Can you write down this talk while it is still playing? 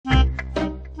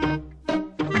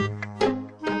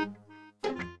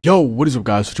Yo, what is up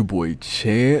guys, it's your boy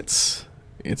Chance,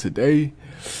 and today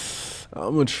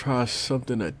I'm gonna try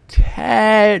something a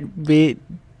tad bit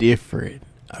different.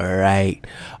 Alright,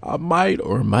 I might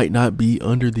or might not be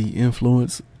under the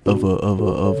influence of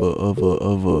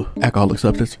a alcoholic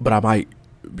substance, but I might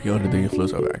be under the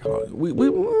influence of alcohol. We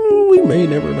may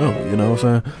never know, you know what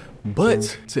I'm saying?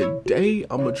 But today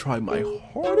I'm gonna try my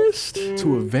hardest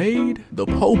to evade the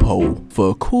popo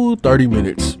for a cool 30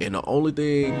 minutes. And the only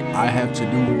thing I have to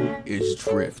do is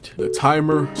drift. The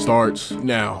timer starts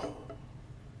now.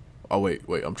 Oh wait,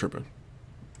 I'm tripping.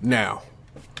 Now.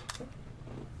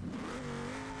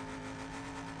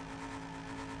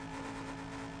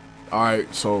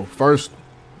 Alright, so first,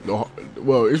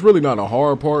 well, it's really not a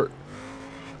hard part.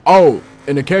 Oh,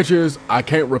 and the catch is I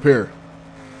can't repair.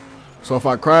 So if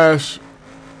I crash,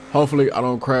 hopefully I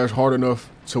don't crash hard enough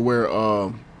to where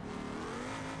up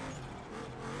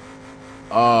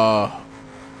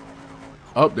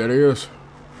there it is,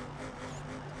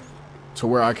 to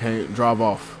where I can't drive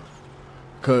off.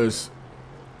 Cause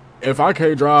if I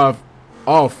can't drive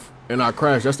off and I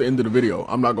crash, that's the end of the video.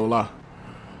 I'm not gonna lie.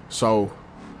 So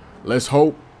let's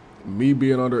hope me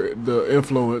being under the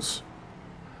influence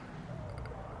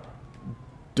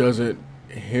doesn't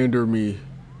hinder me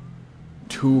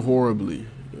too horribly.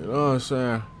 You know what I'm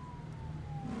saying?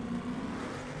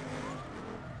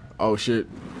 Oh shit.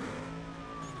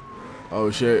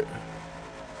 Oh shit.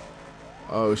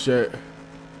 Oh shit.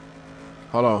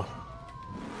 Hold on.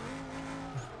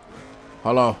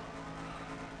 Hold on.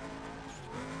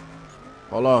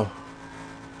 Hold on.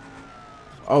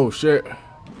 Oh shit.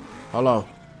 Hold on.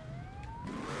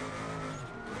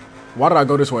 Why did I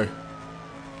go this way?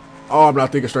 Oh, I'm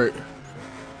not thinking straight.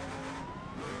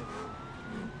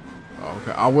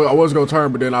 Okay, I was gonna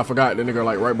turn, but then I forgot. The nigga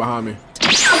like right behind me.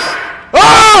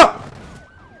 Ah!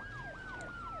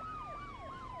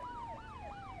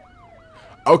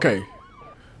 Okay,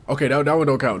 that one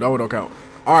don't count. That one don't count.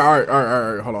 All right.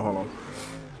 Hold on.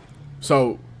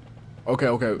 So, okay.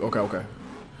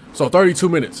 So 32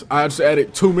 minutes. I just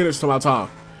added 2 minutes to my time.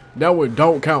 That one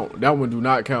don't count. That one do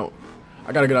not count.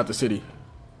 I gotta get out the city.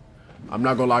 I'm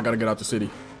not gonna lie. I gotta get out the city.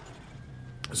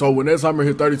 So when that timer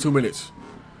hit 32 minutes.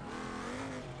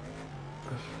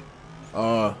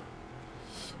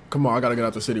 Come on, I gotta get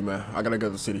out the city, man. I gotta get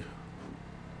out the city.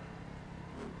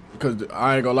 Because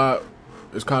I ain't gonna lie,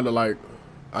 it's kind of like,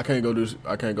 I can't go this,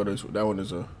 that one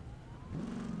is a...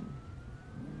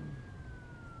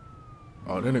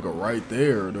 Oh, that nigga right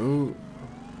there, dude.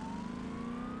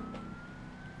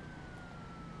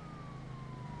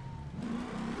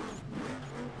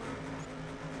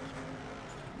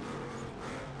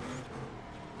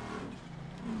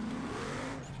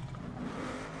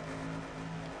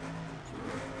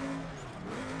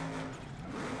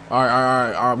 All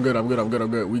right. I'm good.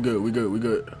 We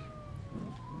good.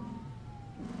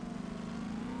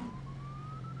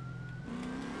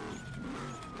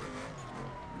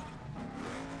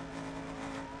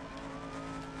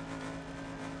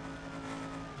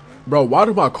 Bro, why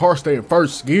did my car stay in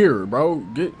first gear, bro?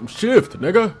 Get shift,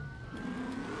 nigga.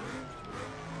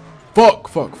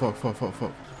 Fuck.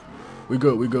 We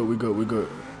good.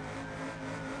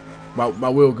 My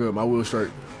wheel good. My wheel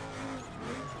straight.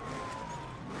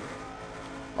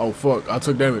 Oh fuck, I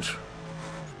took damage.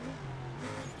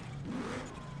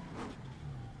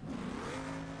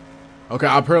 Okay,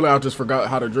 apparently I just forgot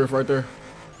how to drift right there.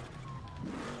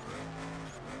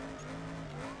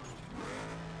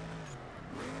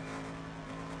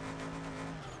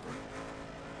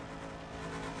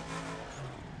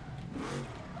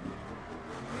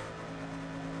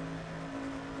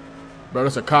 Bro,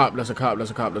 that's a cop. Bro, stop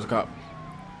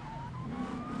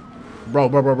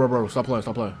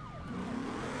playing.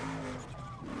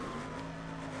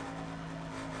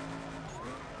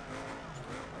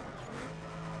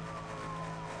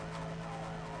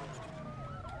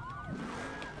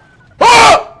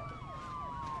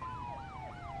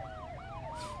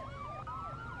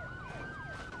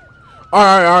 All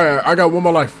right. I got one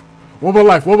more life. One more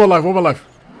life. All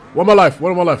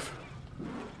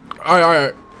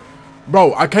right.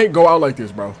 Bro, I can't go out like this,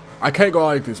 bro. Okay.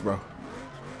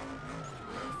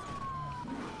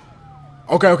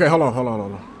 Hold on.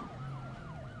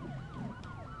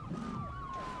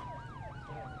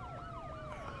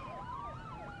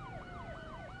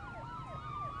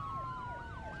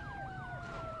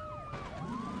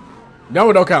 That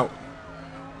one don't count.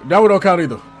 That one don't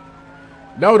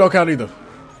count either.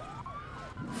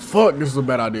 Fuck, this is a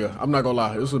bad idea. I'm not gonna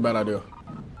lie. This is a bad idea.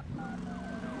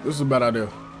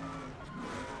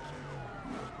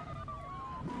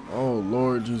 Oh,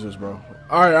 Lord Jesus, bro.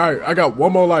 All right. I got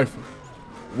one more life.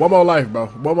 One more life, bro.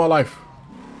 One more life.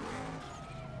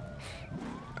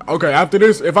 Okay, after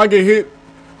this, if I get hit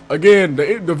again,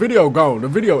 the video gone. The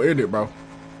video ended, bro.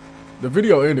 The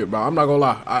video ended, bro. I'm not gonna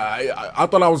lie. I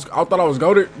thought I was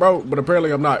goated, bro, but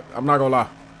apparently I'm not. I'm not gonna lie.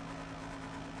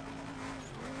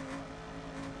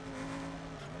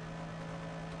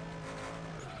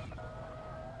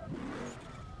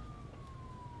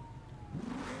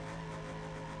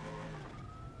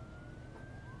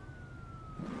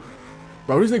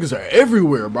 Bro, these niggas are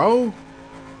everywhere, bro.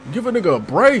 Give a nigga a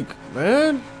break,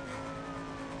 man.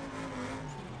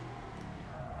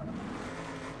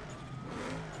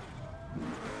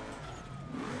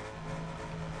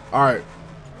 Alright.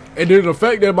 And then the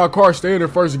fact that my car staying in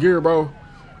first gear, bro,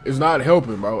 is not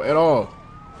helping, bro, at all.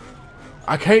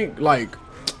 I can't, like,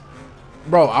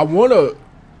 bro, I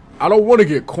don't want to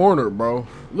get cornered, bro.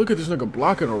 Look at this nigga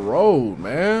blocking the road,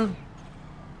 man.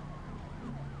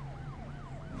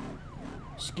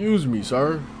 Excuse me,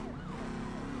 sir.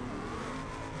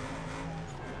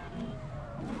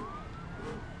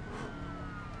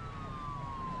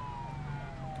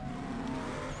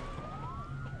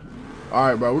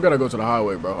 Alright, bro, we gotta go to the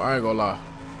highway, bro. I ain't gonna lie.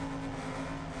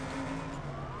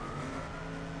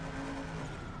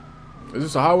 Is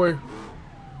this a highway?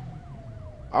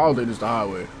 I don't think it's the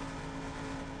highway.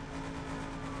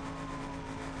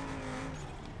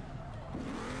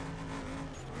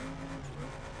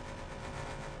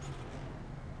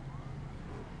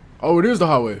 Oh, it is the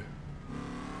highway.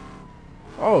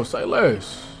 Oh, say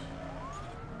less.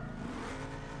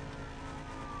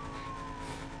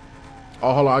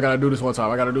 Oh, hold on. I gotta do this one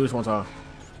time. I gotta do this one time.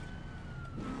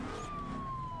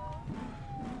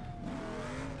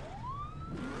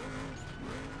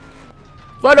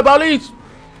 Fight the police!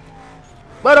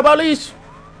 Fight the police!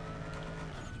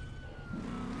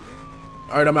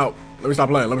 Alright, I'm out. Let me stop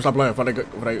playing. Let me stop playing.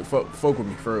 If they fuck with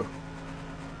me, for real.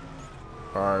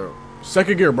 Alright.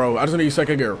 Second gear, bro. I just need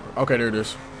second gear. Okay, there it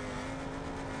is.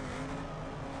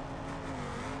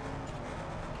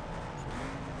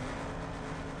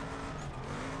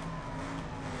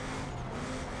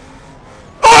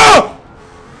 Ah!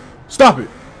 Stop it.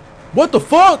 What the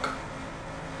fuck?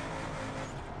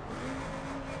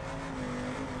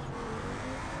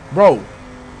 Bro.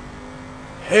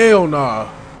 Hell nah.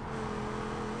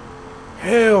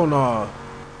 Hell nah.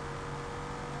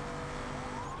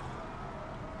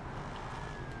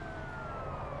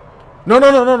 No.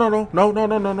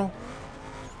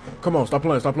 Come on, stop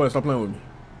playing with me.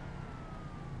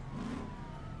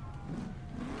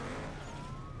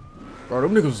 Bro,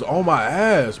 them niggas was on my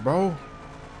ass, bro.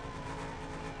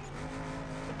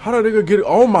 How did nigga get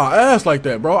on my ass like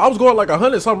that, bro? I was going like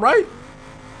 100 something, right?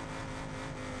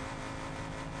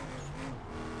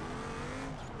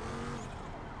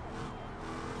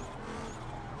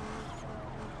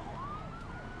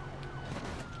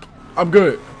 I'm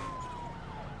good.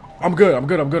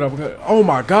 Oh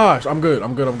my gosh, I'm good.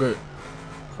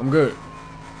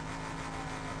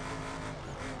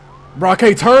 Bro, I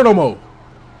can't turn no more.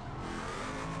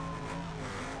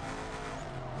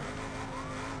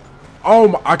 Oh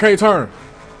my, I can't turn.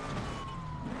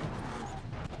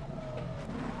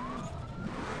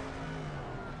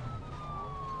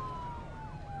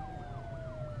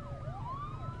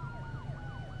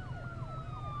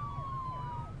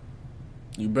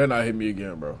 You better not hit me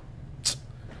again, bro.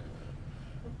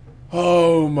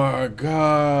 Oh my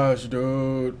gosh,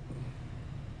 dude.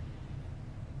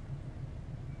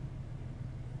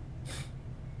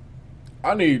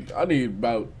 I need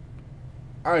about,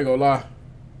 I ain't gonna lie.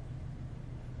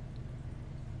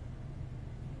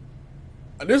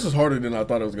 This is harder than I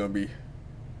thought it was gonna be.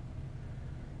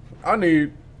 I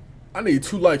need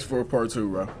 2 likes for a part 2,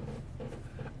 bro.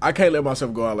 I can't let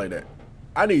myself go out like that.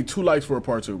 I need 2 likes for a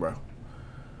part 2, bro.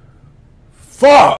 Fuck!